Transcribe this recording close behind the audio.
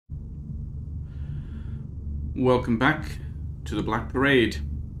Welcome back to the Black Parade.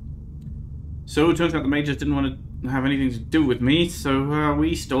 So it turns out the mages didn't want to have anything to do with me, so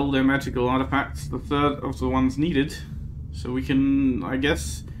we stole their magical artifacts, the third of the ones needed, so we can, I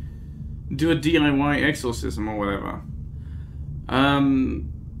guess, do a DIY exorcism or whatever.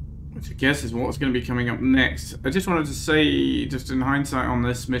 Which I guess is what's going to be coming up next. I just wanted to say, just in hindsight on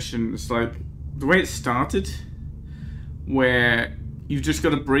this mission, it's like, the way it started, where you've just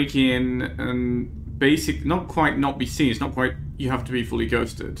got to break in and not quite not be seen. It's not quite you have to be fully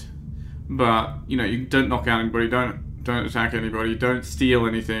ghosted, but you know, you don't knock out anybody, don't attack anybody, don't steal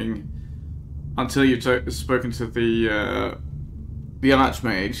anything until you've spoken to the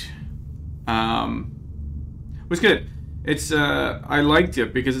Archmage. Was good. It's I liked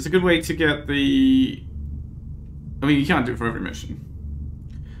it because it's a good way to get the. I mean, you can't do it for every mission,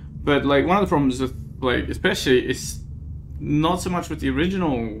 but like one of the problems with like especially is not so much with the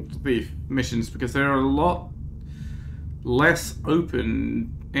original Thief missions, because they're a lot less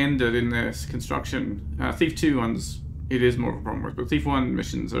open-ended in their construction. Thief 2 ones, it is more of a problem with, but Thief 1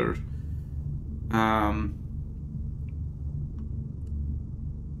 missions are... I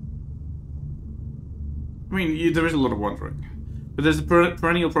mean, there is a lot of wandering. But there's a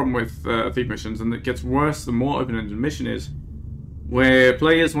perennial problem with Thief missions, and it gets worse the more open-ended a mission is, where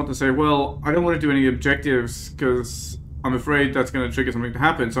players want to say, well, I don't want to do any objectives because I'm afraid that's going to trigger something to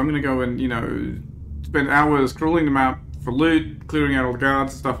happen, so I'm going to go and, you know, spend hours crawling the map for loot, clearing out all the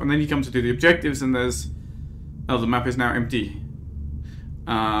guards and stuff, and then you come to do the objectives and there's... oh, the map is now empty.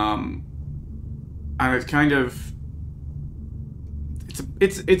 And it's kind of...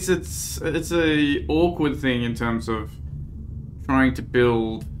 It's a awkward thing in terms of trying to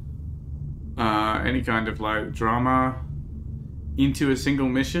build any kind of, like, drama into a single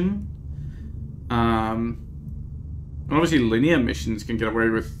mission. Obviously, linear missions can get away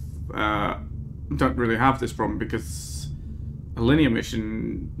with, don't really have this problem, because a linear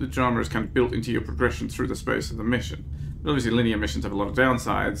mission, the drama is kind of built into your progression through the space of the mission. But obviously, linear missions have a lot of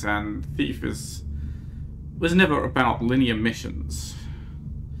downsides, and Thief was never about linear missions.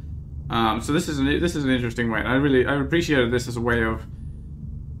 So this is an interesting way, and I appreciated this as a way of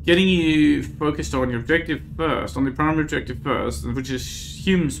getting you focused on your objective first, on the primary objective first, which is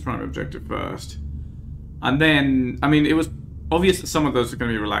Hume's primary objective first. And then, I mean, it was obvious that some of those were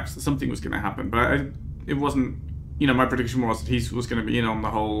going to be relaxed, that something was going to happen, but it wasn't, you know, my prediction was that he was going to be in on the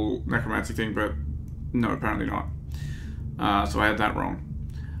whole necromancy thing, but no, apparently not. So I had that wrong.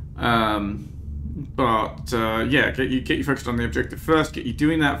 Yeah, get you focused on the objective first, get you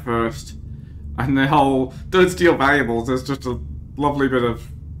doing that first, and the whole, don't steal valuables, there's just a lovely bit of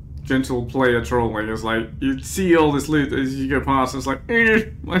gentle player trolling. It's like, you see all this loot as you go past, and it's like,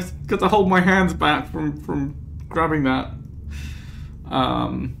 I've got to hold my hands back from grabbing that.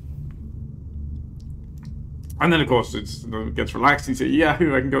 And then of course it gets relaxed, and you say,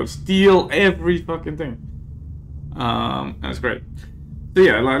 yahoo, I can go steal every fucking thing. And it's great. So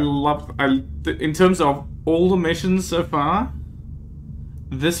yeah, in terms of all the missions so far,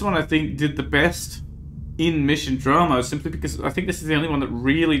 this one I think did the best in mission drama, simply because I think this is the only one that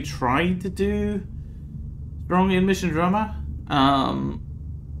really tried to do strong in mission drama.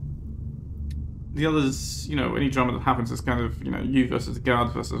 The others, you know, any drama that happens is kind of, you know, you versus the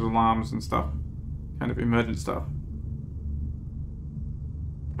guards versus alarms and stuff, kind of emergent stuff.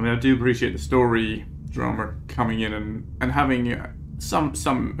 I mean, I do appreciate the story drama coming in and having some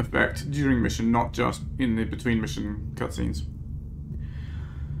effect during mission, not just in the between mission cutscenes.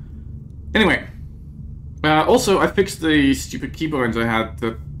 Anyway. Also, I fixed the stupid keybinds I had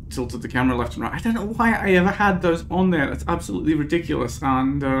that tilted the camera left and right. I don't know why I ever had those on there. That's absolutely ridiculous.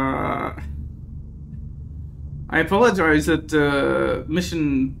 And I apologize that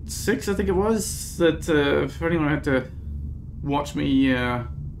mission 6, I think it was, that for anyone who had to watch me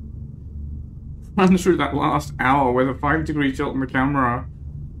run through that last hour with a 5-degree tilt on the camera,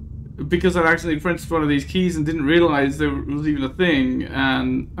 because I'd actually pressed one of these keys and didn't realize there was even a thing.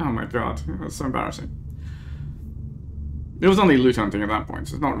 And oh my god, that's so embarrassing. It was only loot hunting at that point,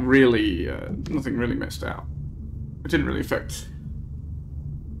 so it's not really, nothing really missed out. It didn't really affect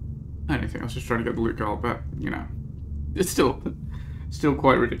anything. I was just trying to get the loot goal, but, you know, it's still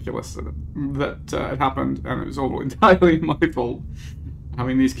quite ridiculous that it happened, and it was all entirely my fault.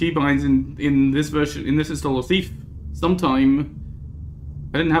 Having these keybinds in this version, in this install of Thief, sometime.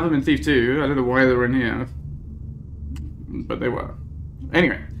 I didn't have them in Thief 2, I don't know why they were in here, but they were.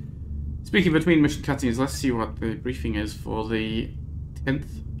 Anyway. Speaking between mission cutscenes, let's see what the briefing is for the 10th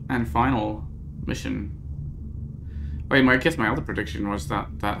and final mission. Wait, I guess my other prediction was that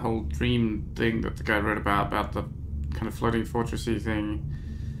whole dream thing that the guy wrote about the kind of floating fortressy thing,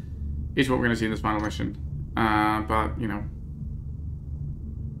 is what we're going to see in this final mission. But, you know,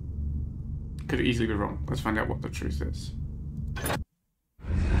 could easily be wrong. Let's find out what the truth is.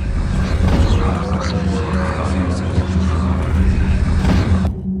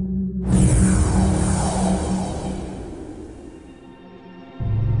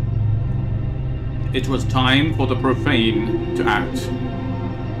 It was time for the profane to act.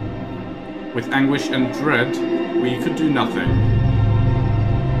 With anguish and dread, we could do nothing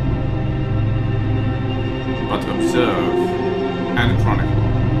but observe and chronicle.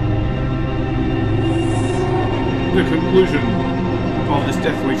 The conclusion of this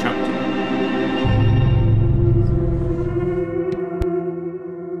deathly chapter.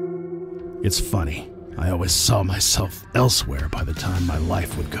 It's funny. I always saw myself elsewhere by the time my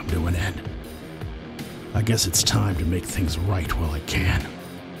life would come to an end. I guess it's time to make things right while I can.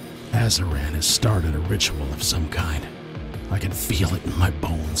 Azaran has started a ritual of some kind. I can feel it in my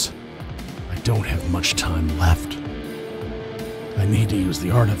bones. I don't have much time left. I need to use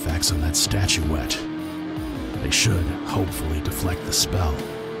the artifacts on that statuette. They should, hopefully, deflect the spell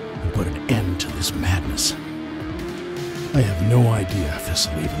and put an end to this madness. I have no idea if this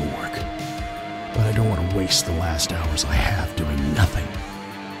will even work, but I don't want to waste the last hours I have doing nothing.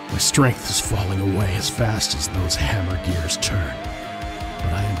 My strength is falling away as fast as those hammer gears turn,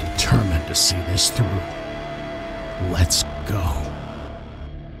 but I am determined to see this through. Let's go.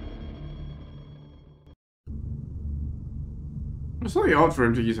 It's slightly odd for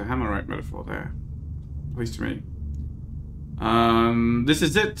him to use a hammerite metaphor there, at least to me. This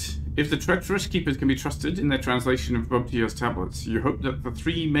is it. If the treacherous keepers can be trusted in their translation of Bubtia's tablets, you hope that the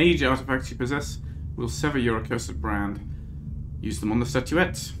 3 major artifacts you possess will sever your accursed brand. Use them on the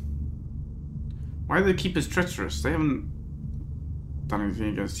statuette. Why are the keepers treacherous? They haven't done anything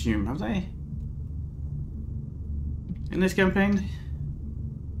against Hume, have they? In this campaign?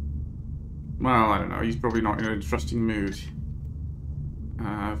 Well, I don't know. He's probably not in a trusting mood.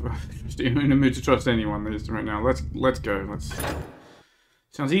 In a mood to trust anyone right now. Let's go.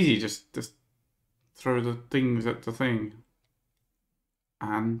 Sounds easy. Just throw the things at the thing,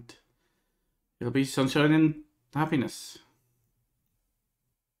 and it'll be sunshine and happiness,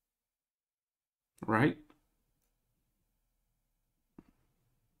 right?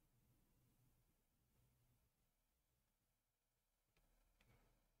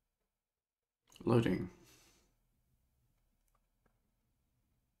 Loading.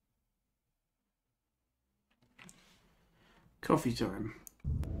 Coffee time.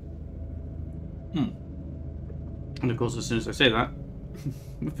 And of course, as soon as I say that,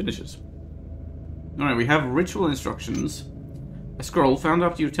 it finishes. Alright, we have ritual instructions. A scroll found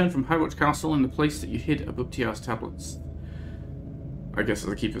after you returned from Highwatch Castle in the place that you hid above Tia's tablets. I guess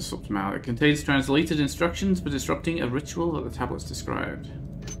the keepers swapped them out. It contains translated instructions for disrupting a ritual that the tablets described.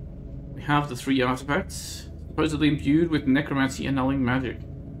 We have the 3 artifacts, supposedly imbued with necromancy annulling magic.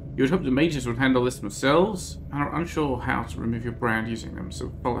 You would hope the mages would handle this themselves, and are unsure how to remove your brand using them,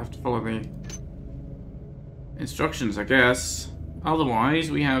 so we'll have to follow the instructions, I guess.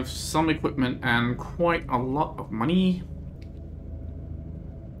 Otherwise, we have some equipment and quite a lot of money.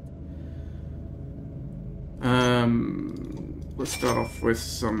 Let's start off with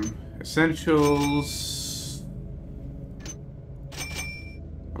some essentials.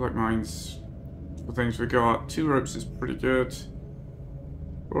 I like mines. The things we got. 2 ropes is pretty good.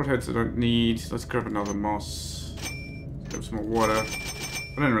 Broadheads I don't need. Let's grab another moss. Grab some more water.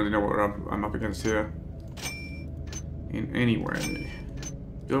 I don't really know what I'm up against here. In any way.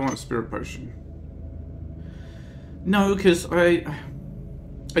 Do I want a spirit potion? No, because I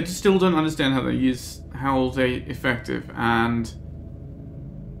just still don't understand how they're effective, and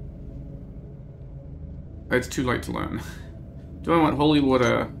it's too late to learn. Do I want holy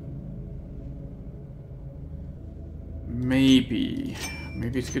water? Maybe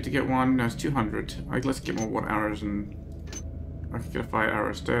it's good to get one. No, it's 200. Let's get more water arrows, and I can get a fire arrow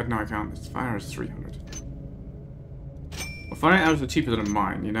instead. No, I can't. It's fire arrow is 300. Well, fire arrows are cheaper than a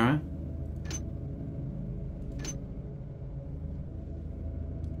mine, you know?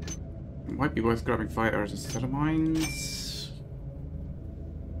 It might be worth grabbing fire arrows instead of mines.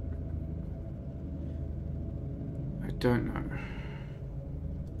 I don't know.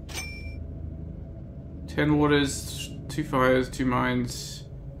 10 waters, 2 fires, 2 mines.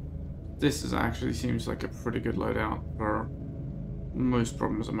 This actually seems like a pretty good loadout for most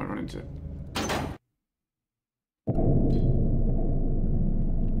problems I might run into.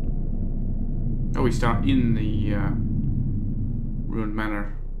 Oh, we start in the ruined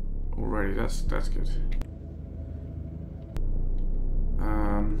manor already. That's good.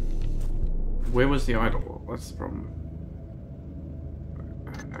 Where was the idol? That's the problem.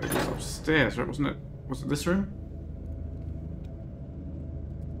 It was upstairs, right? Wasn't it? Was it this room?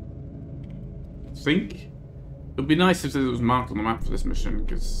 I think. It would be nice if it was marked on the map for this mission,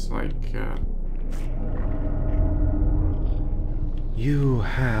 because, like, You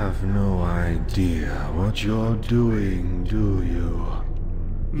have no idea what you're doing, do you?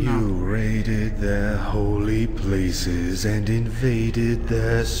 No. You raided their holy places and invaded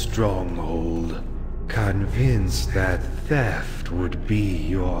their stronghold, convinced that theft would be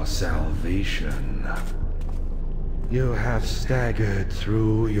your salvation. You have staggered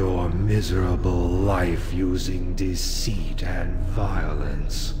through your miserable life using deceit and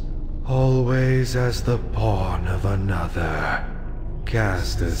violence, always as the pawn of another,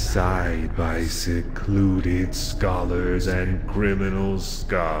 cast aside by secluded scholars and criminal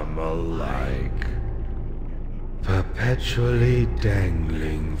scum alike, perpetually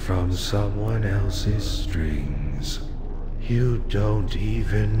dangling from someone else's strings. You don't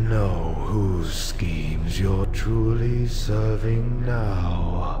even know whose schemes you're truly serving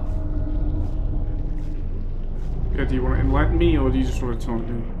now. Yeah, do you want to enlighten me, or do you just want to taunt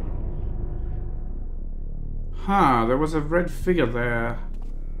me? Huh, there was a red figure there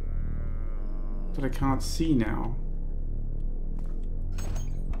that I can't see now.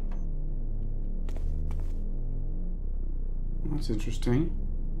 That's interesting.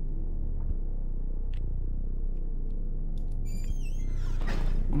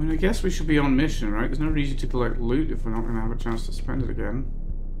 I mean, I guess we should be on mission, right? There's no reason to collect loot if we're not going to have a chance to spend it again.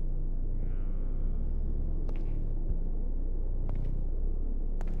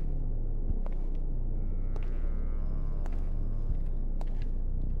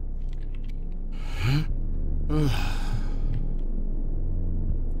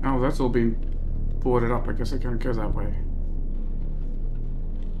 Oh, that's all been boarded up. I guess I can't go that way.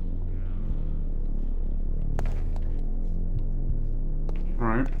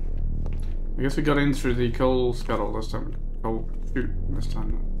 Alright. I guess we got in through the coal scuttle this time. Coal chute this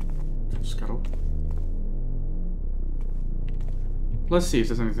time, not scuttle. Let's see if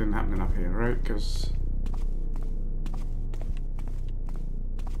there's anything happening up here, right? Because...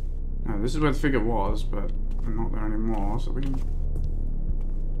 no, this is where the figure was, but I'm not there anymore, so we can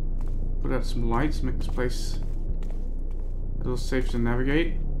put out some lights, make this place a little safe to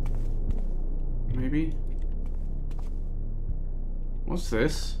navigate. Maybe. What's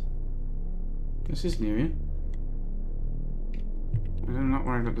this? This is new. I'm not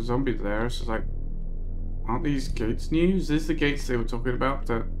worried about the zombie there. It's just like, aren't these gates new? Is this the gates they were talking about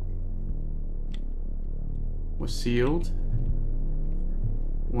that were sealed?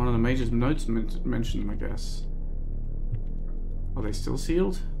 One of the major notes mentioned them, I guess. Are they still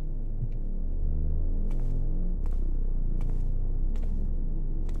sealed?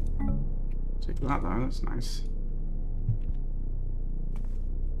 Take that though, that's nice.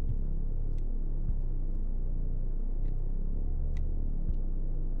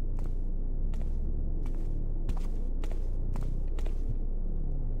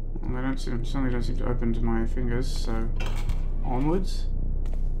 Well, they certainly don't seem to open to my fingers, so onwards.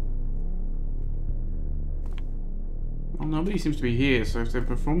 Well, nobody seems to be here, so if they're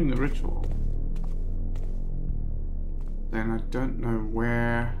performing the ritual, then I don't know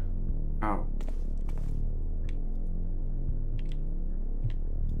where... oh.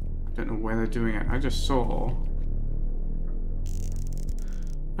 I don't know where they're doing it. I just saw...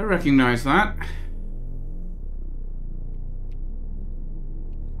 I recognize that.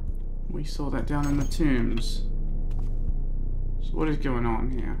 We saw that down in the tombs. So what is going on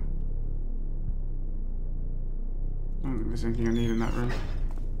here? I don't think there's anything I need in that room.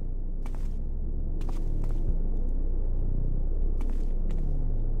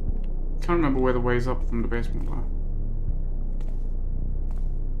 Can't remember where the ways up from the basement were.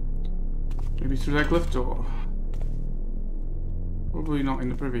 Maybe through that glyph door. Probably not in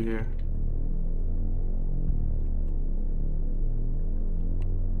the privy here.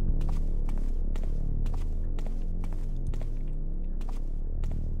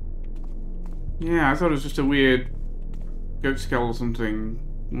 Yeah, I thought it was just a weird goat skull or something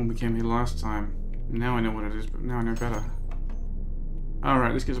when we came here last time. Now I know what it is, but now I know better.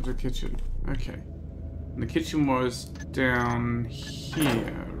 Alright, let's get up to the kitchen. Okay. And the kitchen was down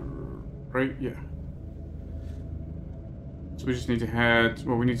here, right? Yeah. So we just need to head...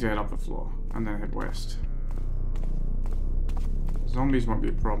 well, we need to head up the floor and then head west. Zombies won't be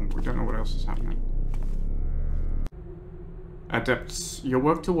a problem, but we don't know what else is happening. Adepts, your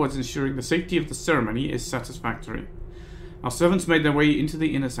work towards ensuring the safety of the ceremony is satisfactory. Our servants made their way into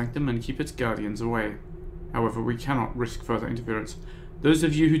the inner sanctum and keep its guardians away. However, we cannot risk further interference. Those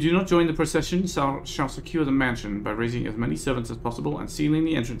of you who do not join the procession shall secure the mansion by raising as many servants as possible and sealing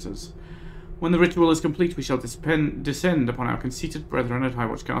the entrances. When the ritual is complete, we shall descend upon our conceited brethren at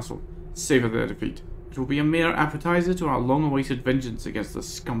Highwatch Castle, savor their defeat. It will be a mere appetizer to our long-awaited vengeance against the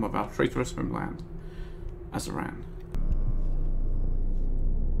scum of our traitorous homeland, Azaran.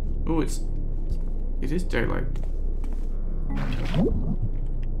 Oh, it is daylight.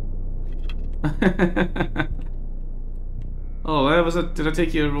 Oh, that was did I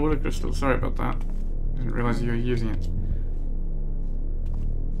take your water crystal? Sorry about that. I didn't realize you were using it.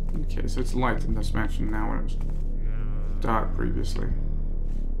 Okay, so it's light in this mansion now, where it was dark previously.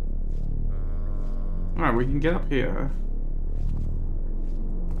 Alright, we can get up here.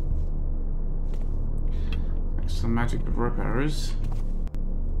 Thanks to the magic of rope arrows.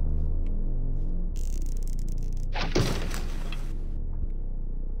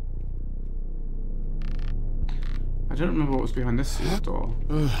 I don't remember what was behind this door.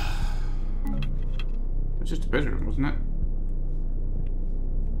 It was just a bedroom, wasn't it?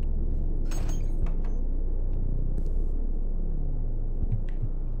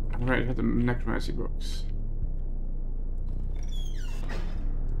 Right, it had the necromancy books.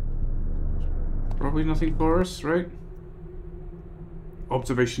 Probably nothing for us, right?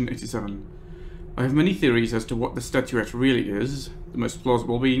 Observation 87. I have many theories as to what the statuette really is, the most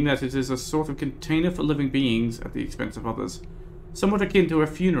plausible being that it is a sort of container for living beings at the expense of others. Somewhat akin to a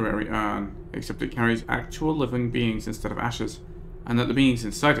funerary urn, except it carries actual living beings instead of ashes, and that the beings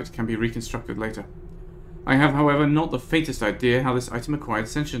inside it can be reconstructed later. I have, however, not the faintest idea how this item acquired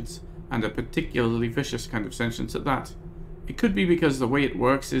sentience, and a particularly vicious kind of sentience at that. It could be because the way it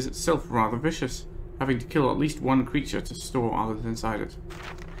works is itself rather vicious, having to kill at least one creature to store others inside it.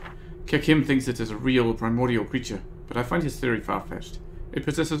 Kekim thinks it is a real primordial creature, but I find his theory far-fetched. It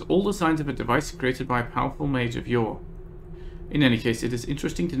possesses all the signs of a device created by a powerful mage of yore. In any case, it is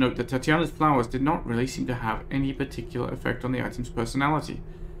interesting to note that Tatiana's flowers did not really seem to have any particular effect on the item's personality,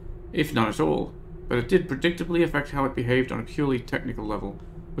 if none at all, but it did predictably affect how it behaved on a purely technical level,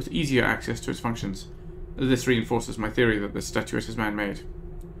 with easier access to its functions. This reinforces my theory that the statuette is man-made.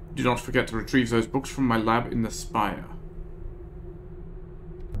 Do not forget to retrieve those books from my lab in the spire.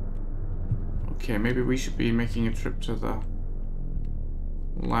 Okay, maybe we should be making a trip to the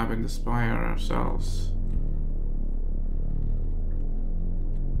lab in the spire ourselves.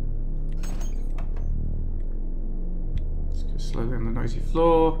 Let's go slowly on the noisy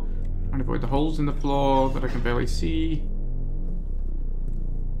floor. Trying to avoid the holes in the floor that I can barely see.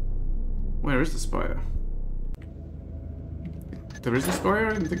 Where is the spire? There is a spire?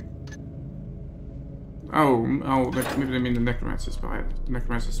 I didn't think... Oh, maybe they mean the Necromancer Spire. The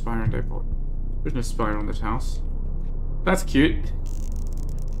Necromancer Spire in Dayport. There's no spire on this house. That's cute.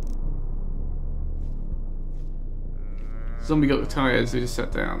 Zombie got the tires, they just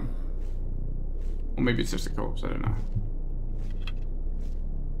sat down. Or maybe it's just a corpse, I don't know.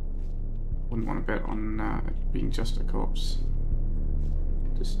 Wouldn't want to bet on it being just a corpse.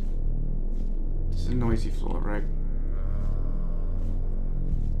 This is a noisy floor, right?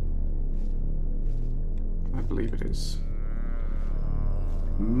 I believe it is.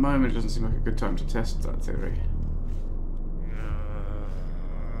 At the moment, it doesn't seem like a good time to test that theory.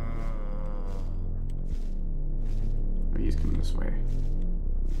 Oh, he's coming this way.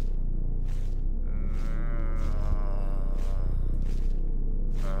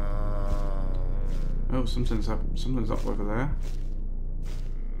 Oh, something's up over there.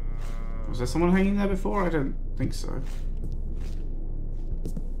 Was there someone hanging there before? I don't think so.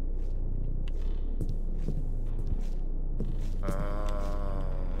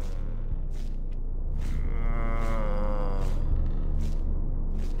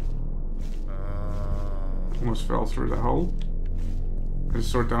 Almost fell through the hole. I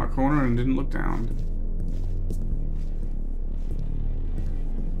just saw a dark corner and didn't look down.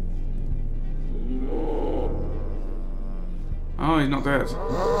 Oh, he's not dead.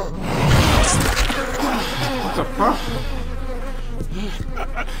 What the fuck?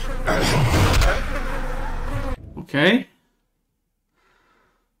 Okay.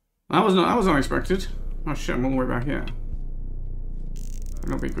 That was unexpected. Oh shit, I'm all the way back here.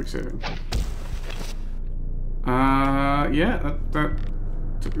 I'm not being quick saving. Yeah, that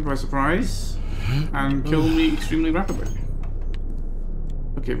took me by surprise and killed me extremely rapidly.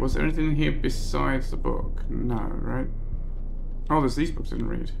 Okay, was there anything in here besides the book? No, right? Oh, there's these books I didn't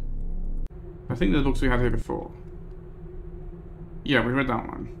read. I think they're the books we had here before. Yeah, we read that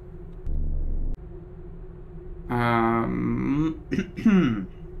one.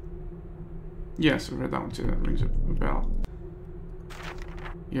 Yes, we read that one too. That rings a bell.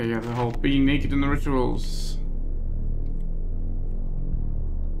 Yeah, the whole being naked in the rituals.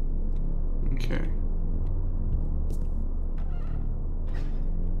 Okay.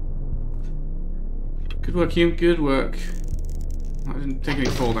 Good work, Hume. Good work. I didn't take any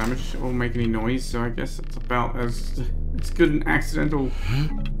fall damage or make any noise, so I guess it's about as good an accidental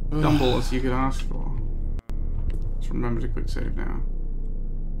stumble as you could ask for. Just remember to quick save now.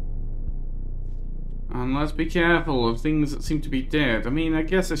 And let's be careful of things that seem to be dead. I mean, I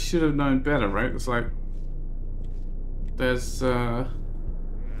guess I should have known better, right? It's like... There's,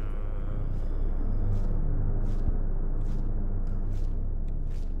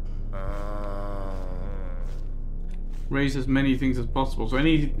 raise as many things as possible. So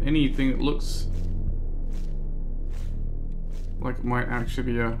anything that looks like it might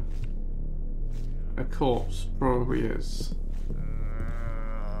actually be a corpse probably is.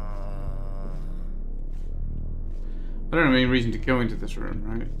 I don't have any reason to go into this room,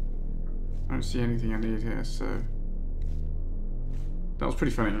 right? I don't see anything I need here, so that was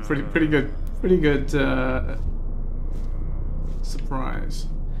pretty funny. Pretty good surprise.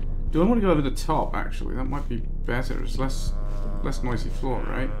 Do I want to go over the top? Actually, that might be better. It's less noisy floor,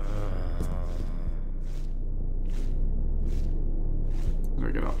 right? How do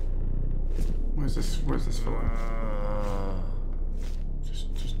I get up? Where's this fellow?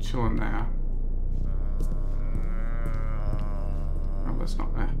 Just chilling there. Oh, that's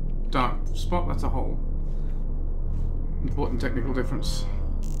not there. Dark spot. That's a hole. Important technical difference.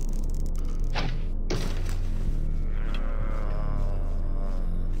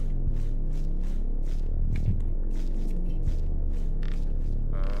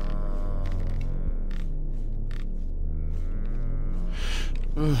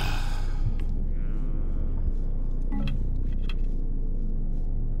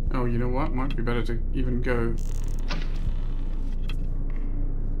 Oh, you know what? Might be better to even go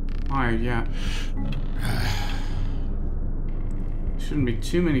higher, yeah. Shouldn't be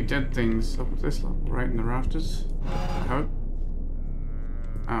too many dead things up at this level, right in the rafters. I hope.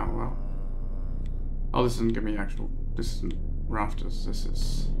 Oh, well. Oh, this isn't gonna be actual. This isn't rafters, this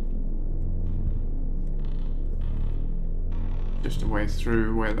is just a way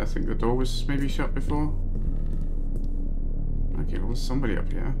through where I think the door was maybe shut before. Okay, well, there's somebody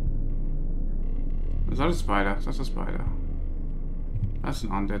up here. Is that a spider? That's a spider. That's an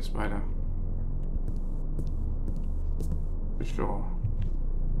undead spider. For sure.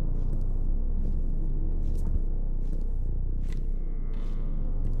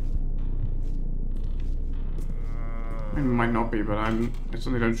 It might not be, but I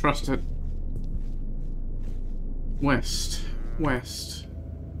certainly don't trust it. West. West.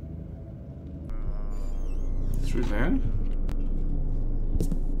 Through there.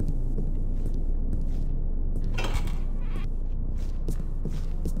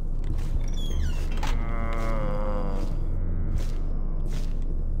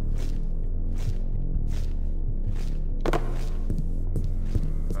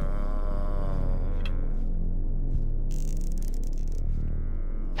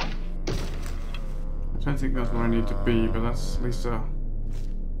 I don't think that's where I need to be, but that's at least a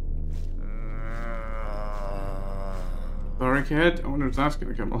barricade. I wonder if that's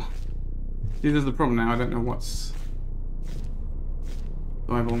going to come off. See, there's the problem now. I don't know what's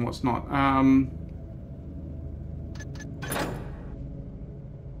viable and what's not.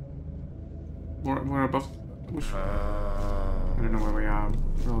 We're above. I don't know where we are.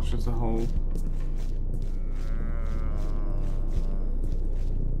 Well, it's just a hole.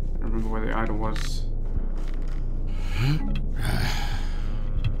 I don't remember where the idol was.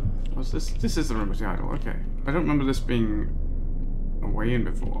 What's this? This is the room with the idol. Okay. I don't remember this being a way in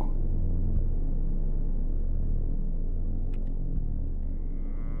before.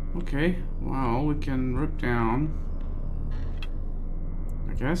 Okay. Well, we can rip down,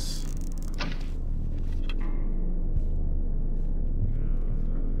 I guess.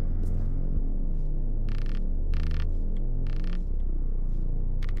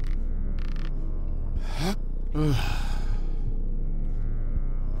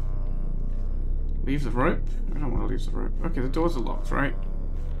 Leave the rope? I don't want to leave the rope. Okay, the doors are locked, right?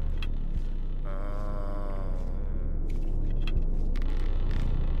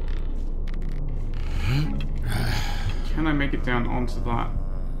 Can I make it down onto that?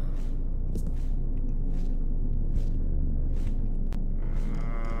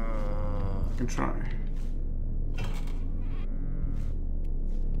 I can try.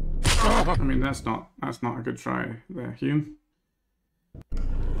 I mean, that's not a good try there, Hume.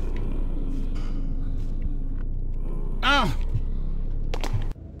 Ah!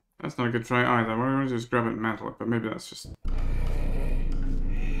 That's not a good try either. Why don't I just grab it and mantle it? But maybe that's just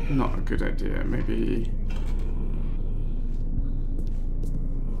not a good idea. Maybe.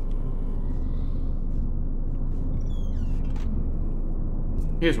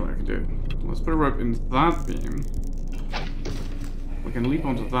 Here's what I can do. Let's put a rope in that beam. We can leap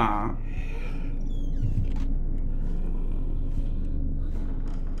onto that.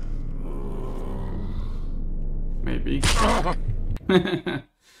 Maybe.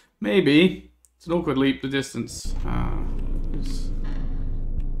 Maybe. It's an awkward leap, the distance.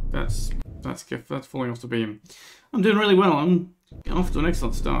 That's falling off the beam. I'm doing really well. I'm off to an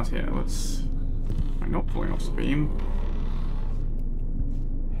excellent start here. I'm not falling off the beam.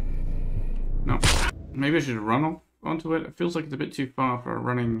 No. Maybe I should run off onto it. It feels like it's a bit too far for a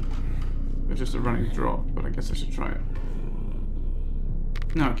running... just a running drop, but I guess I should try it.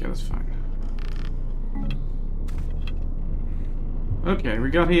 No, okay, that's fine. Okay, we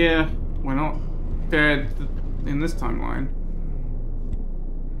got here. We're not dead in this timeline.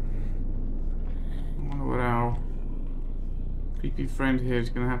 I wonder what our creepy friend here is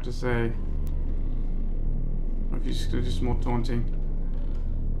going to have to say. Or if he's just going to do some more taunting.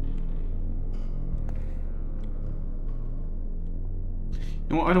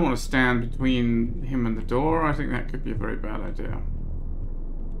 You know what? I don't want to stand between him and the door. I think that could be a very bad idea.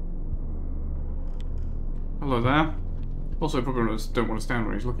 Hello there. Also, I probably don't want to stand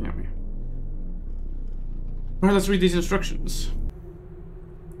where he's looking at me. Alright, let's read these instructions.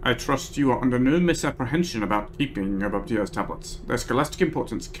 I trust you are under no misapprehension about keeping Ababdia's tablets. Their scholastic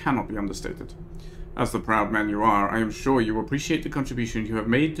importance cannot be understated. As the proud man you are, I am sure you appreciate the contribution you have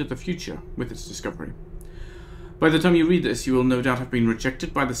made to the future with its discovery. By the time you read this, you will no doubt have been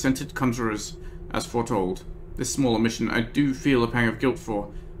rejected by the scented conjurers, as foretold. This small omission I do feel a pang of guilt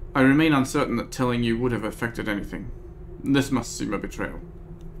for. I remain uncertain that telling you would have affected anything. This must seem a betrayal.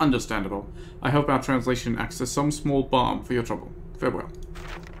 Understandable. I hope our translation acts as some small balm for your trouble. Farewell.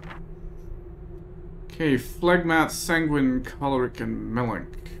 Okay, Phlegmat, Sanguine, Choleric, and Melanch.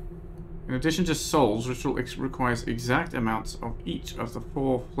 In addition to souls, Ritual requires exact amounts of each of the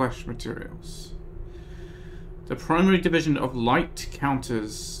 4 flesh materials. The primary division of light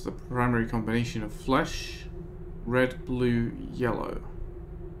counters the primary combination of flesh, red, blue, yellow.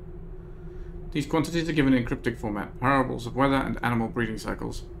 These quantities are given in cryptic format, parables of weather and animal breeding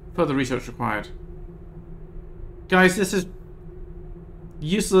cycles. Further research required. Guys, this is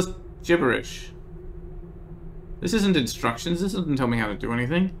useless gibberish. This isn't instructions, this doesn't tell me how to do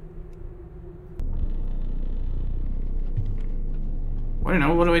anything. I don't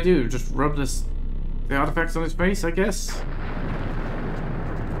know, what do I do? Just rub the artifacts on his face, I guess?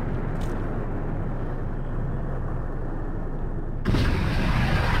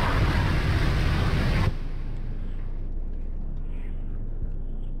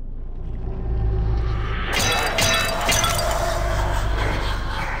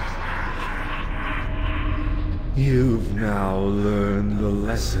 You've now learned the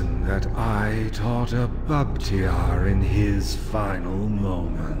lesson that I taught Ababtiar in his final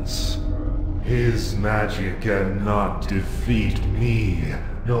moments. His magic cannot defeat me,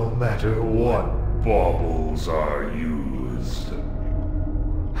 no matter what baubles are used.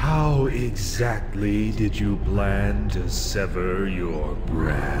 How exactly did you plan to sever your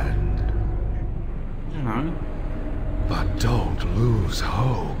brand? I don't know. But don't lose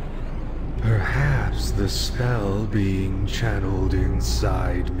hope. Perhaps the spell being channeled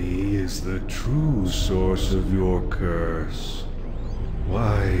inside me is the true source of your curse.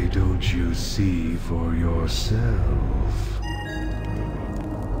 Why don't you see for yourself?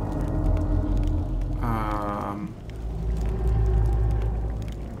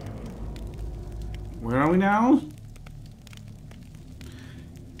 Where are we now?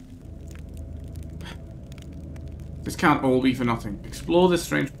 This can't all be for nothing. Explore this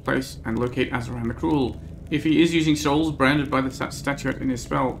strange place and locate Azaran the Cruel. If he is using souls branded by the statuette in his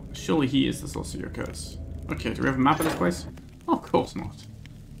spell, surely he is the source of your curse. Okay, do we have a map of this place? Oh, of course not.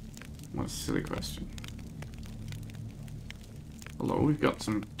 What a silly question. Hello, we've got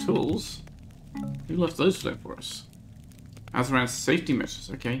some tools. Who left those there for us? Azaran's safety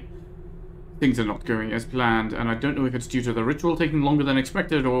measures, okay. Things are not going as planned, and I don't know if it's due to the ritual taking longer than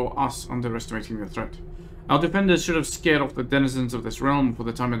expected or us underestimating the threat. Our defenders should have scared off the denizens of this realm for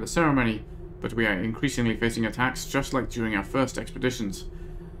the time of the ceremony, but we are increasingly facing attacks just like during our first expeditions.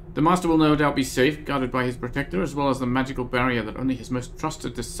 The Master will no doubt be safe, guarded by his protector, as well as the magical barrier that only his most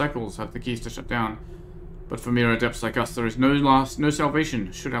trusted disciples have the keys to shut down. But for mere adepts like us, there is no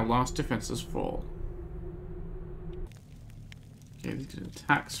salvation should our last defenses fall. Okay, these are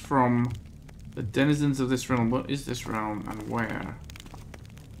attacks from the denizens of this realm. What is this realm and where?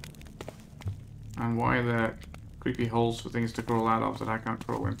 And why are there creepy holes for things to crawl out of that I can't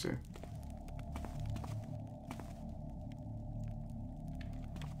crawl into?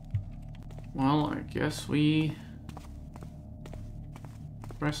 Well, I guess we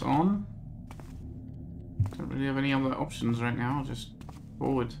Press on. Don't really have any other options right now. Just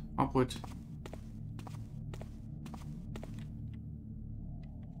forward, upward.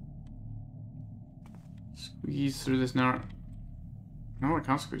 Squeeze through this narrow... No, I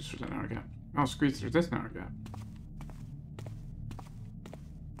can't squeeze through that narrow gap. I'll squeeze through this narrow gap.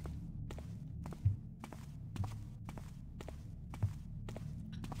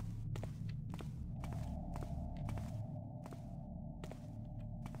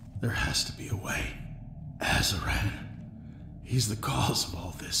 There has to be a way. Azaran. He's the cause of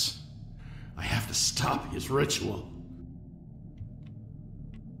all this. I have to stop his ritual.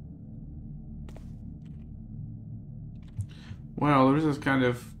 Well, there is this kind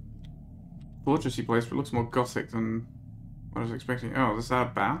of fortressy place, but it looks more gothic than what I was expecting. Oh, is that a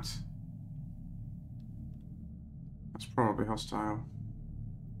bat? That's probably hostile.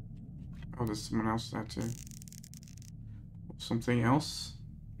 Oh, there's someone else there too. Something else?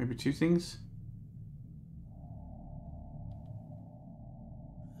 Maybe two things?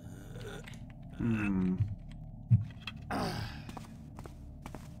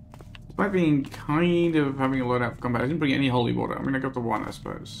 Despite being kind of having a loadout for combat, I didn't bring any holy water. I mean, I got the one, I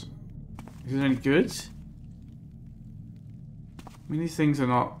suppose. Is it any good? I mean, these things are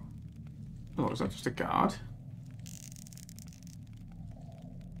not... Oh, is that just a guard?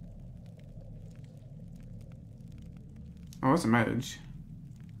 Oh, that's a mage.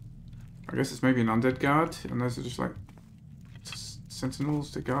 I guess it's maybe an undead guard, and those are just like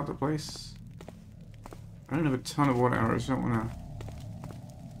sentinels to guard the place. I don't have a ton of water arrows, I don't want to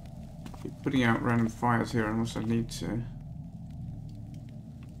keep putting out random fires here unless I need to.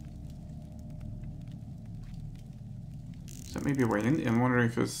 Is that maybe a way in? I'm wondering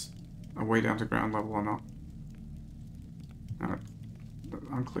if there's a way down to ground level or not. No,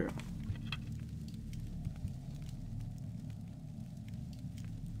 unclear.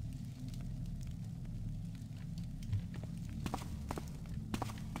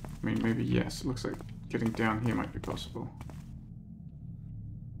 I mean, maybe yes. It looks like getting down here might be possible.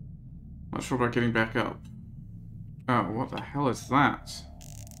 Not sure about getting back up. Oh, what the hell is that?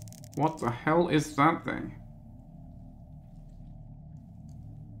 What the hell is that thing?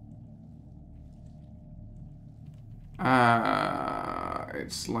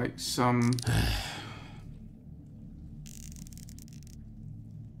 It's like some...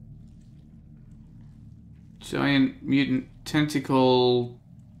 giant mutant tentacle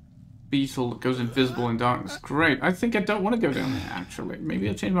beetle that goes invisible in darkness. Great. I think I don't want to go down there, actually. Maybe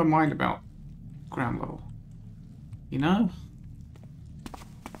I'll change my mind about ground level. You know?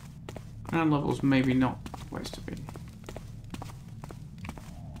 Ground level is maybe not the place to be.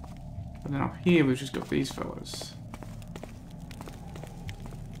 But then up here we've just got these fellas.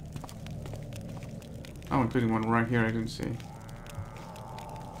 Oh, including one right here I didn't see.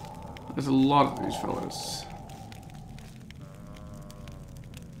 There's a lot of these fellas.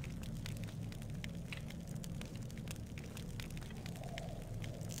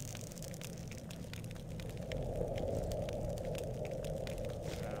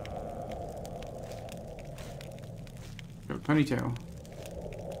 Got a ponytail.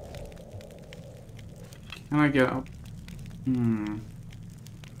 Can I get up?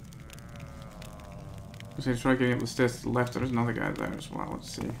 So try getting up the stairs to the left. There's another guy there as well.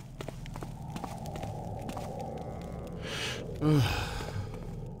 Let's see. There's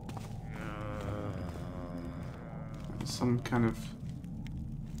some kind of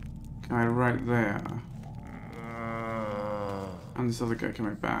guy right there. And this other guy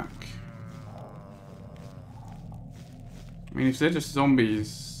coming back. I mean, if they're just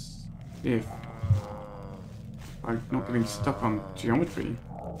zombies, if like not getting stuck on geometry.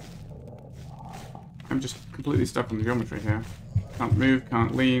 I'm just completely stuck on the geometry here. Can't move,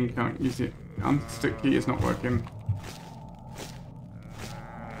 can't lean, can't use the unstick key, is not working.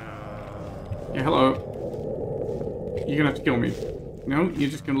 Yeah, hello. You're gonna have to kill me. No, you're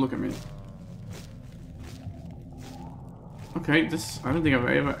just gonna look at me. Okay, this, I don't think I've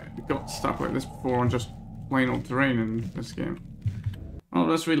ever got stuck like this before on just plain old terrain in this game. Well,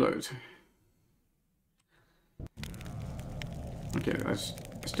 let's reload. Okay, I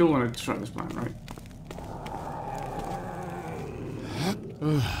still wanted to try this plan, right?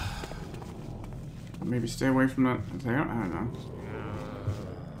 Maybe stay away from that there? I don't know.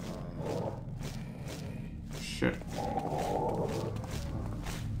 Shit.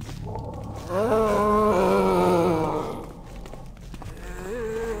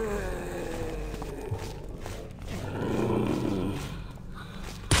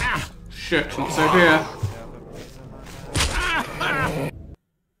 Shit, it's not safe here.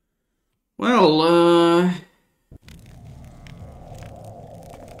 Well,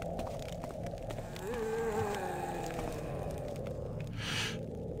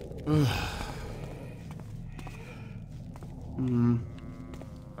 Hmm.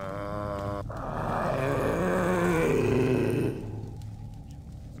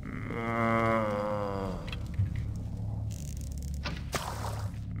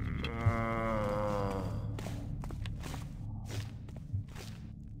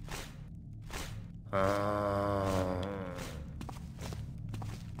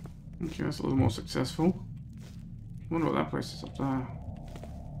 Okay, that's a little more successful. I wonder what that place is up there.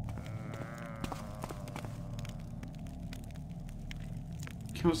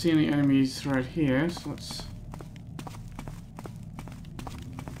 Can't see any enemies right here, so let's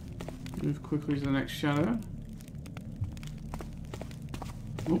move quickly to the next shadow.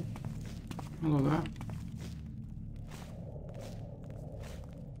 Oh, hello there.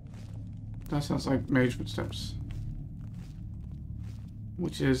 That sounds like mage footsteps,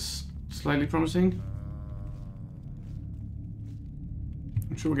 which is slightly promising.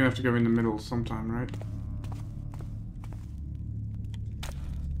 I'm sure we're gonna have to go in the middle sometime, right?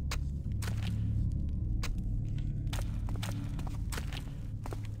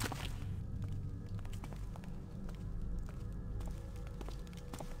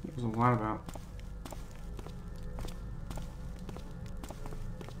 What was all that about?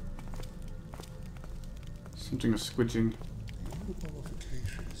 Something is squidging.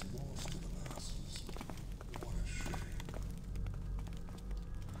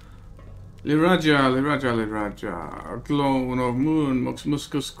 Le Raja, a clone of Moon, Mox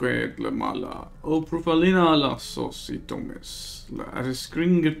Musco Squared, Le Mala, O Profalina la Sositomis, La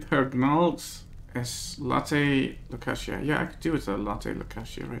Ariscringa Pergnals, Es Latte Lucasia. Yeah, I could do with a Latte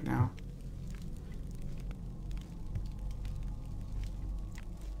Lucasia right now.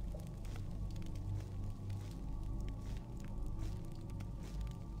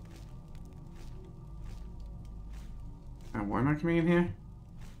 And why am I coming in here?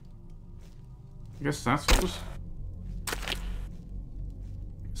 I guess that's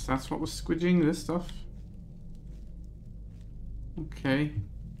what was squidging this stuff. Okay.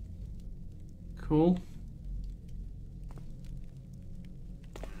 Cool.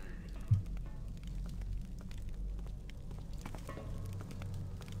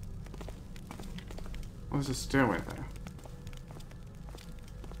 Oh, there's a stairway there.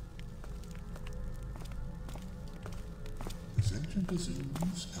 This ancient disease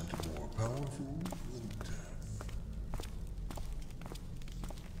and more powerful than death.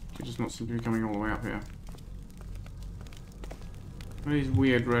 It does not seem to be coming all the way up here. What are these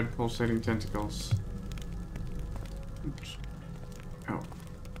weird red pulsating tentacles? Oops. Oh.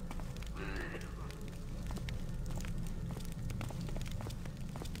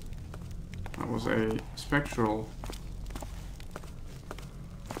 That was a spectral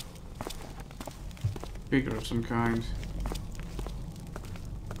figure of some kind.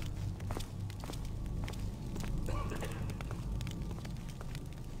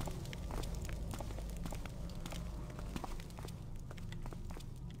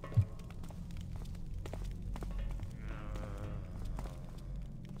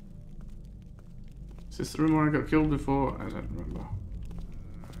 Is this the room where I got killed before? I don't remember.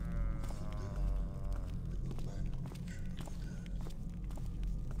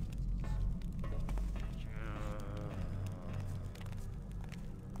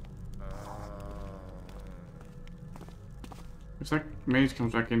 If that mage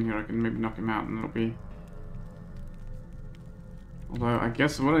comes back in here, I can maybe knock him out and it'll be... Although, I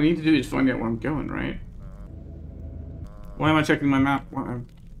guess what I need to do is find out where I'm going, right? Why am I checking my map? What a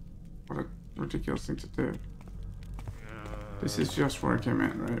ridiculous thing to do. This is just where I came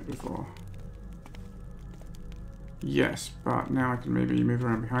in, right, before. Yes, but now I can maybe move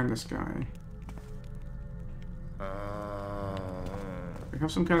around behind this guy. We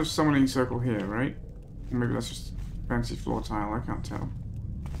have some kind of summoning circle here, right? Or maybe that's just fancy floor tile, I can't tell.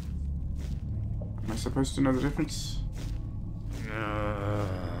 Am I supposed to know the difference?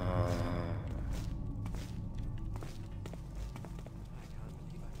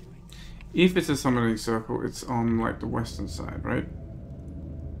 If it's a summoning circle, it's on like the western side, right?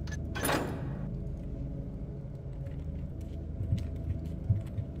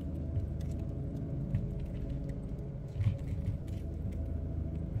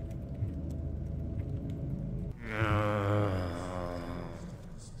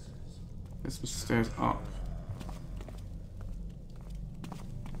 There's some stairs up.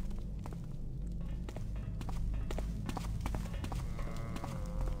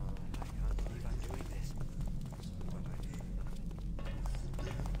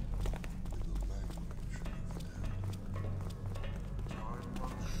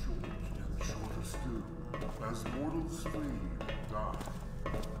 As mortals flee, die.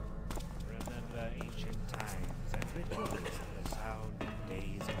 remember ancient times and rejoice at the sound of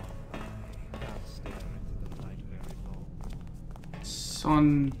days gone by. Can't stare into the light very long.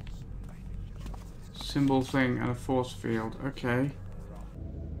 Sun symbol thing and a force field. Okay.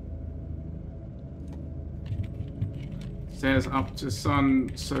 Stairs up to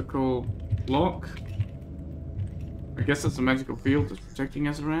sun circle lock. I guess that's a magical field that's protecting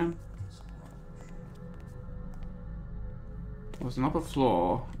us around. There's an upper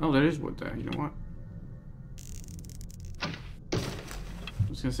floor. Oh, there is wood there. You know what? I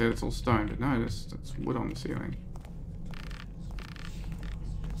was gonna say that's all stone, but no, that's wood on the ceiling.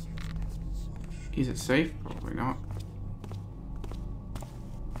 Is it safe? Probably not.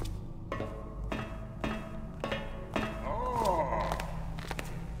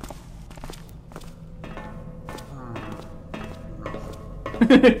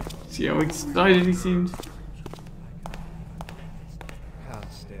 See how excited he seems? Can't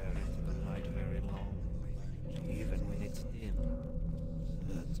stare into the light very long, even when it's dim.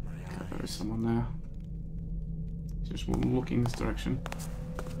 Hurts my eyes. There is someone there. Just looking this direction.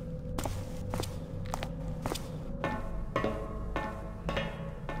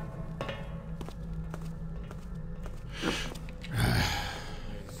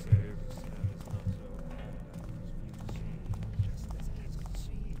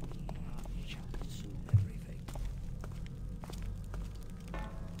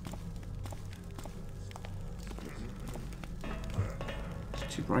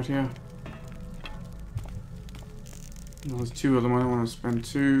 Too bright here. Well, there's two of them. I don't want to spend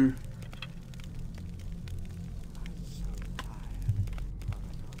two.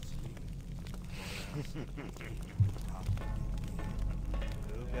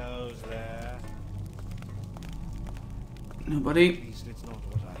 Who goes there? Nobody. At least it's not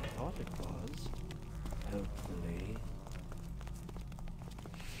what I thought it was. Hopefully.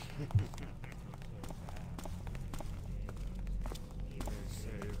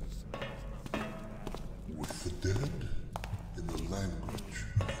 With the dead, in the language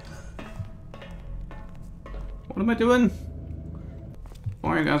of the dead. What am I doing?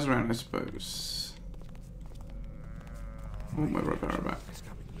 Find Azaran, I suppose. Oh, my rope arrow back.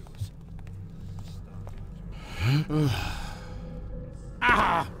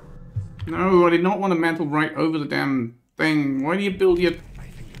 Ah! No, I did not want to mantle right over the damn thing. Why do you build your...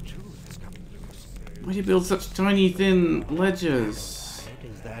 Why do you build such tiny, thin ledges?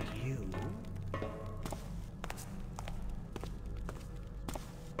 Is that you?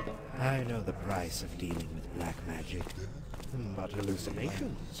 I know the price of dealing with black magic, but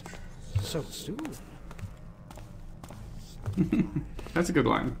hallucinations so soon. That's a good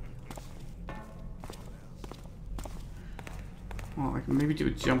line. Well, I can maybe do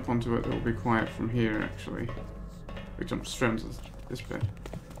a jump onto it that will be quiet from here, actually. We jump straight into this bit.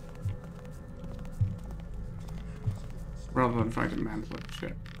 Rather than trying to mantle it,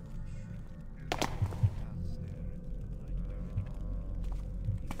 shit.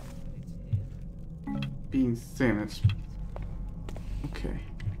 Being thin, it's... Okay.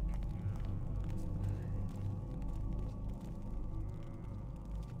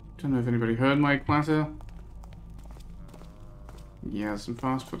 Don't know if anybody heard my clatter. Yeah, some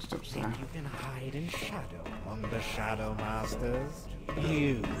fast footsteps there. Think you can hide in shadow among the Shadow Masters?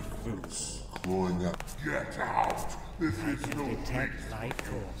 You fool. Clawing up. Get out! This I is can no detect light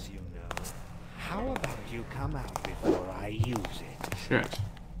force, you know. How about you come out before I use it? Shit.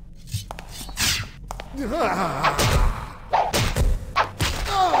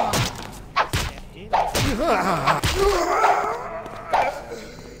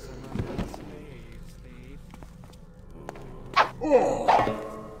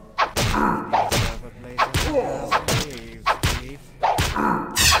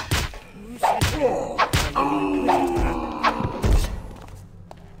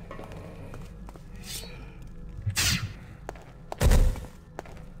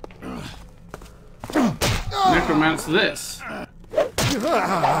 Necromancer this.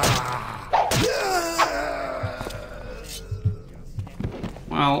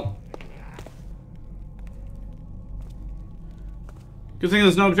 Well, good thing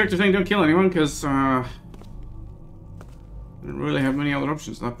there's no objective thing, don't kill anyone, because I didn't really have many other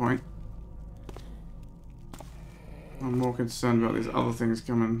options at that point. I'm more concerned about these other things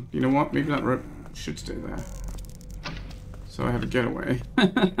coming. You know what? Maybe that rope should stay there. So I have a getaway.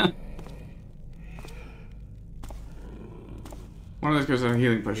 One of those goes on a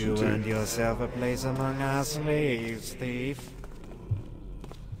healing potion You too. earned yourself a place among our slaves, thief.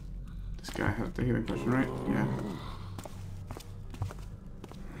 This guy had the healing potion, right? Yeah.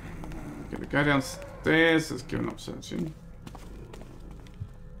 Okay, the guy downstairs has given up searching.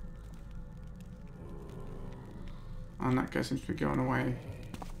 And that guy seems to be going away.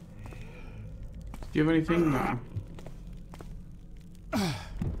 Do you have anything? No.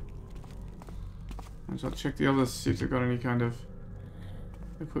 So I'll check the others, see if they've got any kind of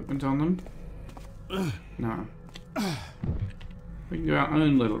equipment on them. No. We can do our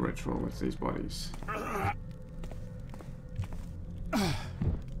own little ritual with these bodies.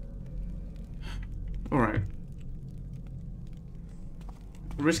 Alright.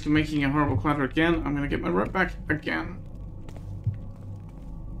 Risk of making a horrible clatter again. I'm gonna get my rope back again.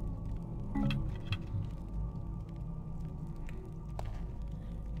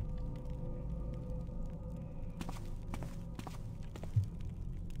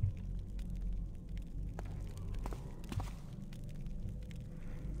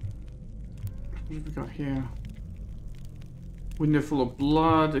 What have we got here? Window full of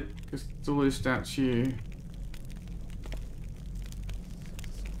blood. Cthulhu statue.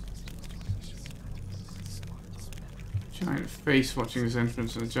 Giant face watching this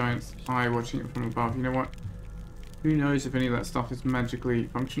entrance and a giant eye watching it from above. You know what? Who knows if any of that stuff is magically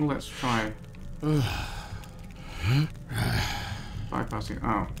functional? Let's try. Bypassing.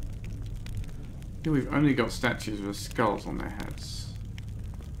 Oh. Here we've only got statues with skulls on their heads.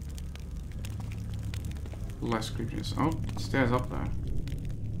 Less creepiness. Oh, stairs up there.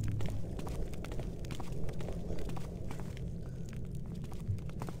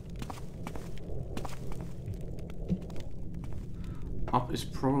 Up is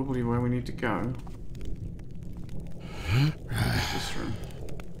probably where we need to go. This room.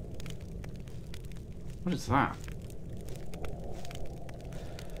 What is that?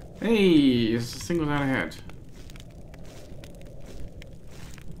 Hey, it's a thing without a head.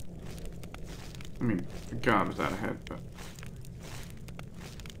 I mean, the guard without a head, but...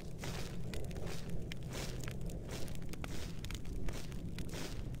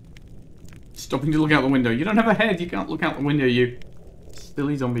 Stopping to look out the window. You don't have a head, you can't look out the window, you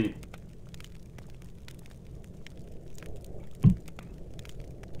silly zombie.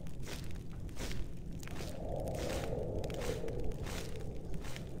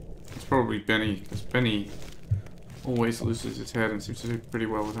 It's probably Benny, because Benny always loses his head and seems to do pretty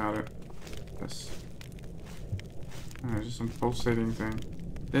well without it. That's just some pulsating thing.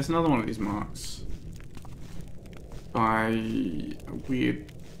 There's another one of these marks. By a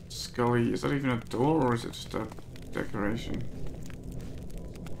weird scully. Is that even a door or is it just a decoration?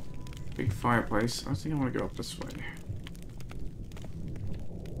 Big fireplace. I think I want to go up this way.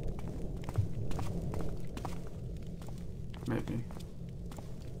 Maybe.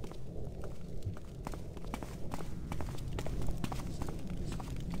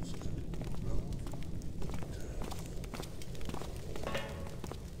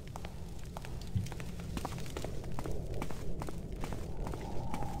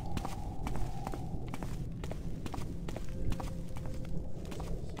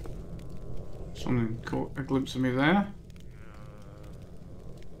 Someone caught a glimpse of me there.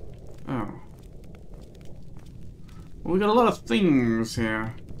 Oh. Well, we got a lot of things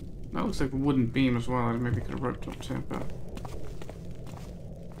here. That looks like a wooden beam as well. I maybe could have roped up to, but...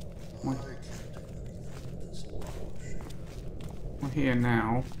 We're here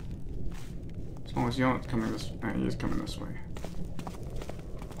now. As long as you're not coming this way. He is coming this way.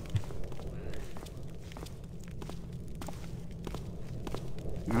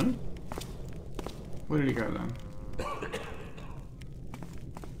 No? Where did he go then?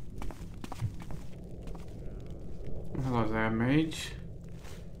 Hello there, mage.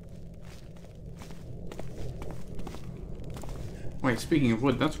 Wait, speaking of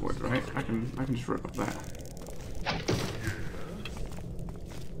wood, that's wood, right? I can just rip up there.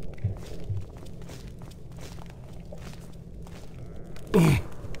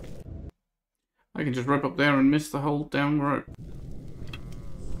 I can just rope up there and miss the whole down rope.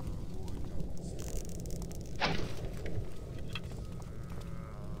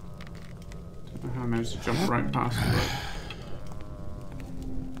 I managed to jump right past the rope.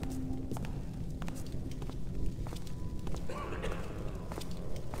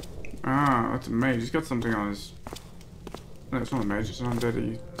 Ah, that's a mage. He's got something on his... No, it's not a mage, it's an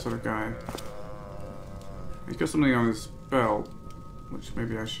undead sort of guy. He's got something on his belt, which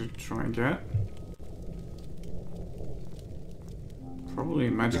maybe I should try and get. Probably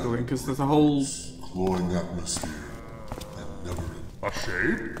magical ink, because there's a whole... Glowing atmosphere and never a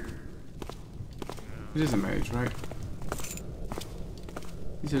shade? It is a mage, right?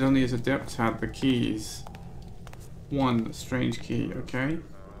 He said only his adepts had the keys. One strange key, okay.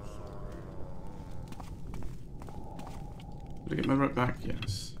 Did I get my rope back?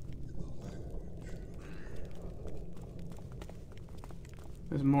 Yes.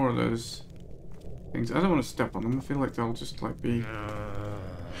 There's more of those things. I don't want to step on them. I feel like they'll just like be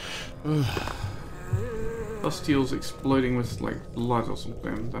pustules exploding with like blood or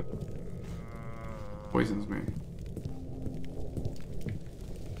something. That poisons me.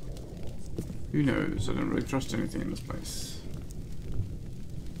 Who knows? I don't really trust anything in this place.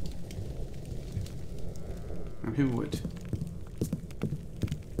 And who would?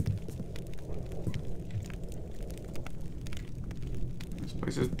 This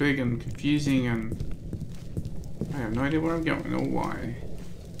place is big and confusing, and I have no idea where I'm going or why.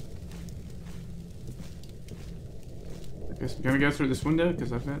 I guess I'm gonna go through this window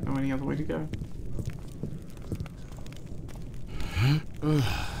because I don't know any other way to go.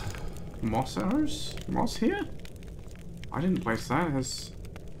 Moss arrows? Moss here? I didn't place that.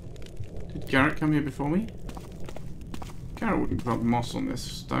 Did Garrett come here before me? Garrett wouldn't put moss on this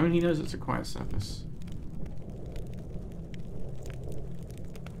stone. He knows it's a quiet surface.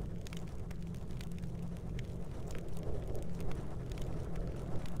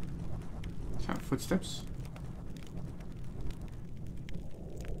 Sound footsteps.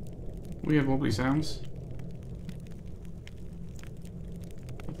 Weird wobbly sounds.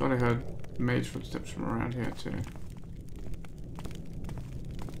 I thought I heard mage footsteps from around here too.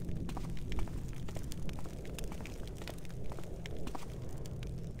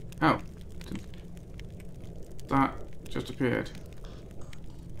 Oh. That just appeared.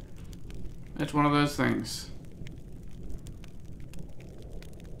 It's one of those things.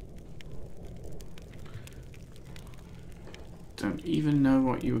 Don't even know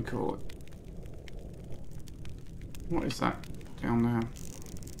what you would call it. What is that down there?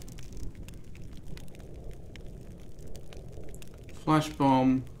 Flash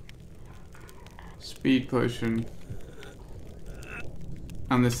bomb, speed potion,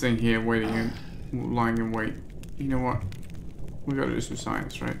 and this thing here waiting in, lying in wait. You know what? We gotta do some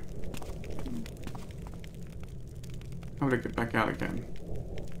science, right? How would I get back out again?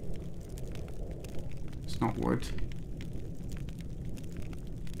 It's not wood.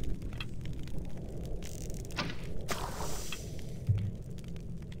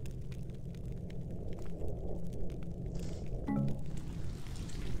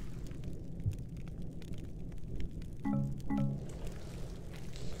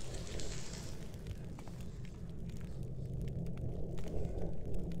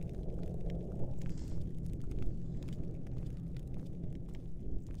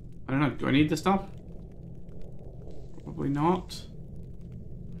 I don't know, do I need this stuff? Probably not.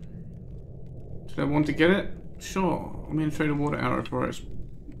 Should I want to get it? Sure. I'm gonna trade a water arrow for it.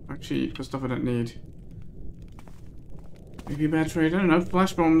 Actually, for stuff I don't need. Maybe a bad trade, I don't know.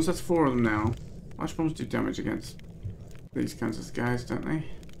 Flash bombs, that's 4 of them now. Flash bombs do damage against these kinds of guys, don't they?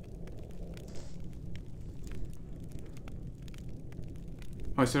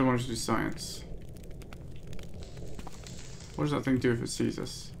 Oh, I said I wanted to do science. What does that thing do if it sees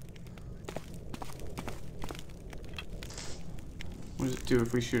us? What does it do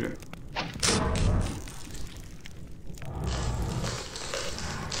if we shoot it?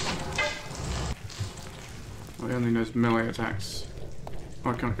 Oh, it only knows melee attacks. Oh,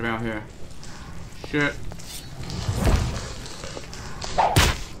 I can't get out here. Shit.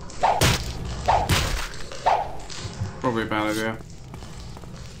 Probably a bad idea.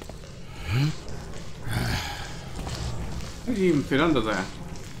 How do you even fit under there?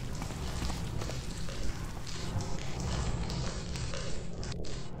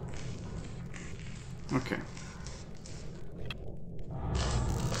 Okay.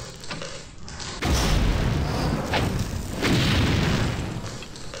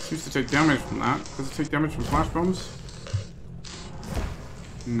 Seems to take damage from that. Does it take damage from flash bombs?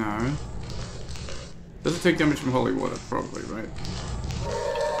 No. Does it take damage from holy water? Probably, right?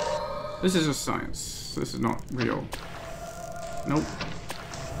 This is just science. This is not real. Nope.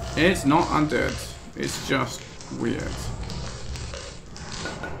 It's not undead. It's just weird.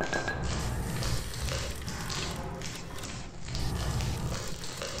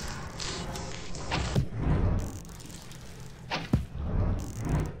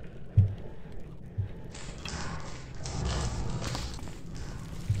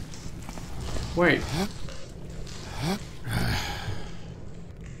 Wait.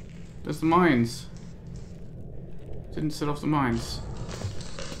 There's the mines. Didn't set off the mines.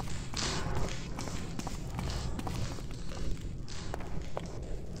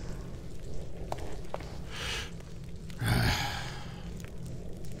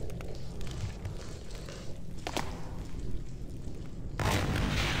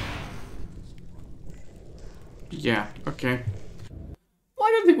 Yeah, okay. Well,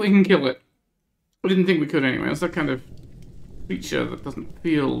 I don't think we can kill it. I didn't think we could anyway. It's that kind of creature that doesn't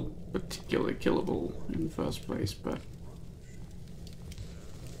feel particularly killable in the first place, but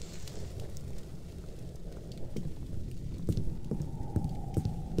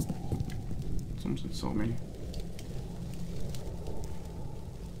something saw me.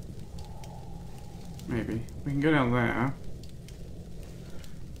 Maybe. We can go down there.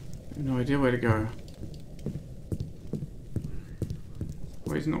 No idea where to go.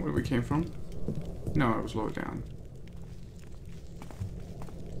 Wait, isn't that where we came from? No, it was lower down.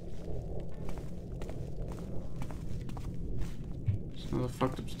 There's another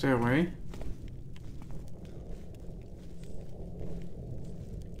fucked up stairway.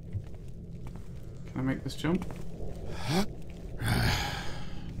 Can I make this jump?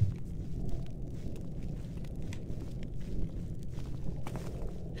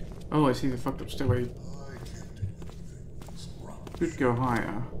 Oh, I see the fucked up stairway. Could go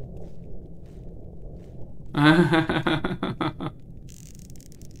higher.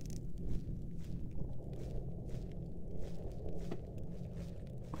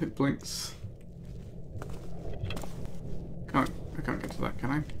 It blinks. I can't get to that,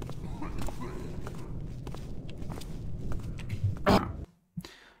 can I? Ah. I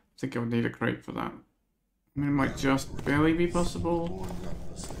think I would need a crate for that. I mean, it might just barely be possible.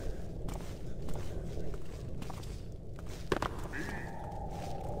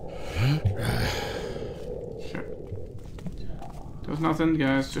 Shit. There was nothing,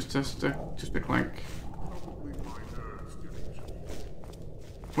 guys. Just a clank.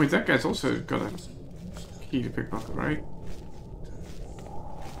 Wait, that guy's also got a key to pickpocket, right?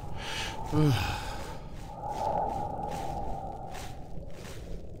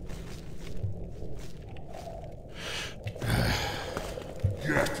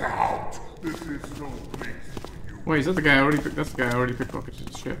 Get out! This is no place for you. Wait, is that the guy I already picked? That's the guy I already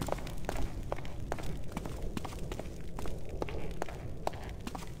pickpocketed. Shit.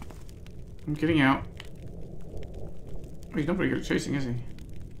 I'm getting out. Oh, he's not very good at chasing, is he?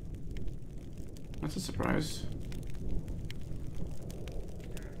 That's a surprise.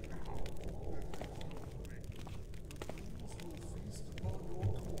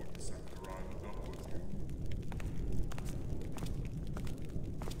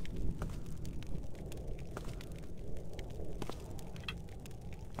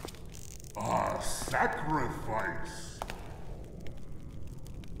 A sacrifice.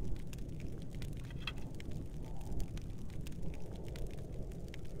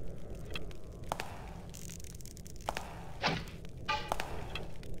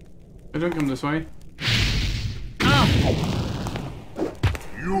 Oh, don't come this way.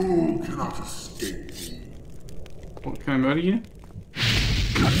 You cannot escape me. What, can I murder you?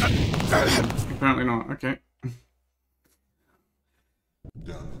 Apparently not. Okay.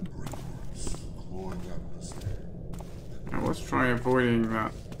 Down the brickworks, clawing at the stair. Now let's try avoiding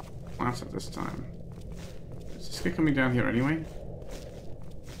that ladder this time. Is this guy coming down here anyway?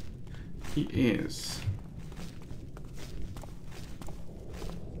 He is.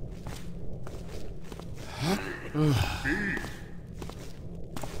 I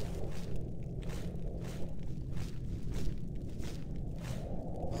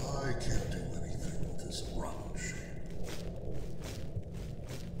can't do anything with this rotten shape.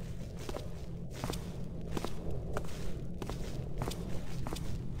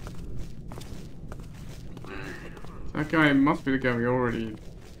 That guy must be the guy we already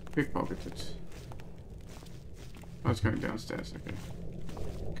pickpocketed. Oh, it's going downstairs, okay.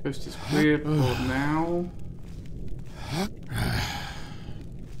 Coast is clear for now.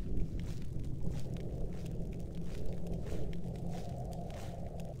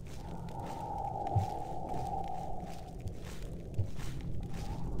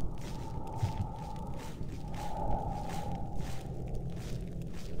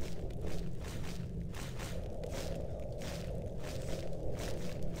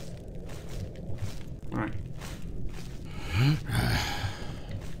 Right.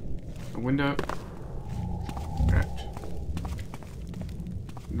 A window. Correct.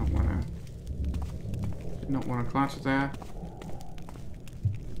 Did not want to clutch there.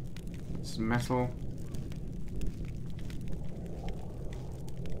 This is metal.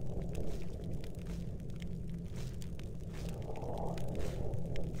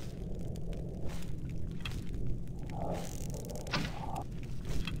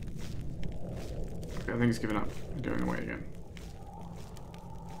 Okay, I think it's given up and going away again.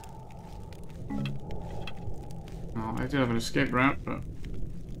 Oh, I did have an escape route, but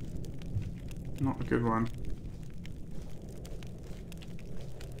not a good one.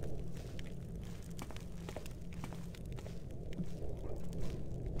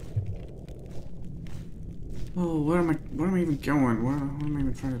 Oh, where am I even going? What am I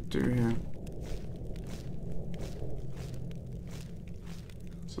even trying to do here?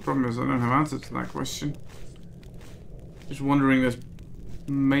 So the problem is I don't have answers to that question. Just wandering this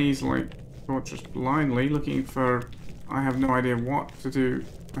maze-like fortress blindly, looking for... I have no idea what to do.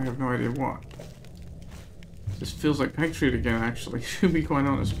 I have no idea what. This feels like Peg Street again, actually, to be quite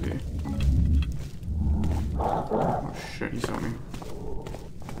honest with you. Oh shit, he saw me.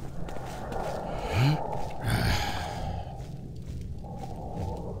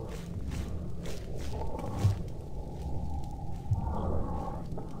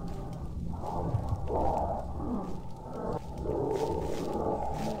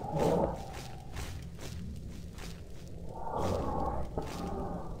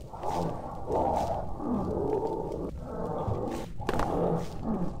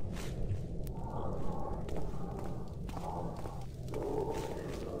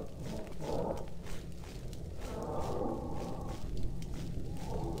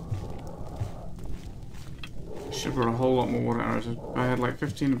 Should have a whole lot more water arrows. If I had like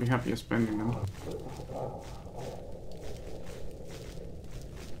 15, I'd be happier spending them.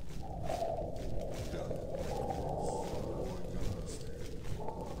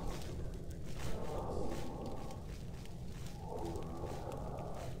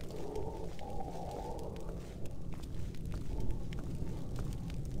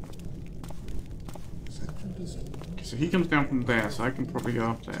 Okay, so he comes down from there, so I can probably go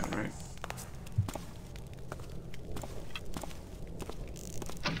up there, right?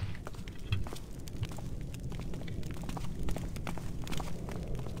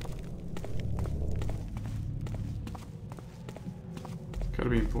 Gotta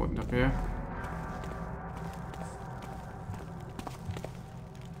be important up here.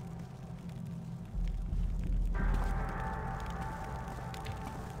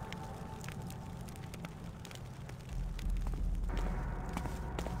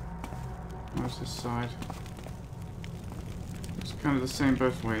 Where's this side? It's kind of the same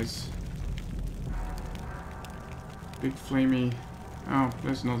both ways. Big flamey... Oh,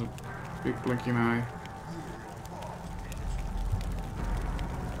 there's another big blinking eye.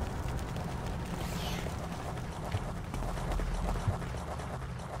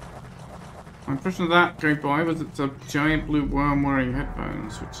 My impression of that going by was it's a giant blue worm wearing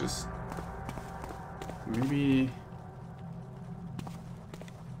headphones, which is maybe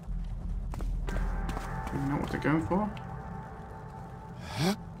not what they're going for.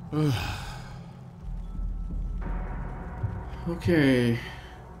 Okay.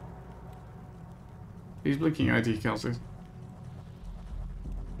 These blinking eye decals.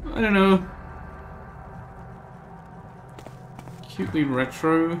 I don't know. Cutely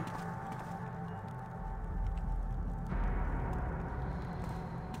retro.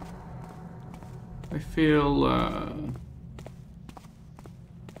 I feel,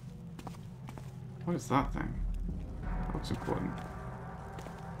 what is that thing? That looks important.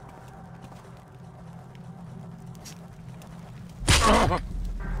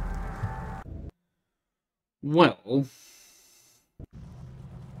 Well...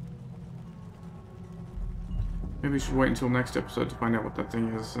 maybe we should wait until next episode to find out what that thing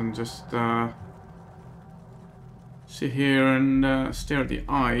is and just, sit here and, stare at the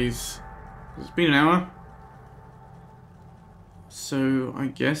eyes. It's been an hour, so I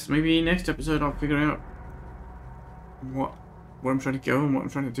guess maybe next episode I'll figure out where I'm trying to go and what I'm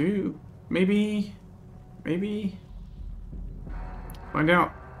trying to do. Maybe find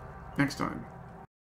out next time.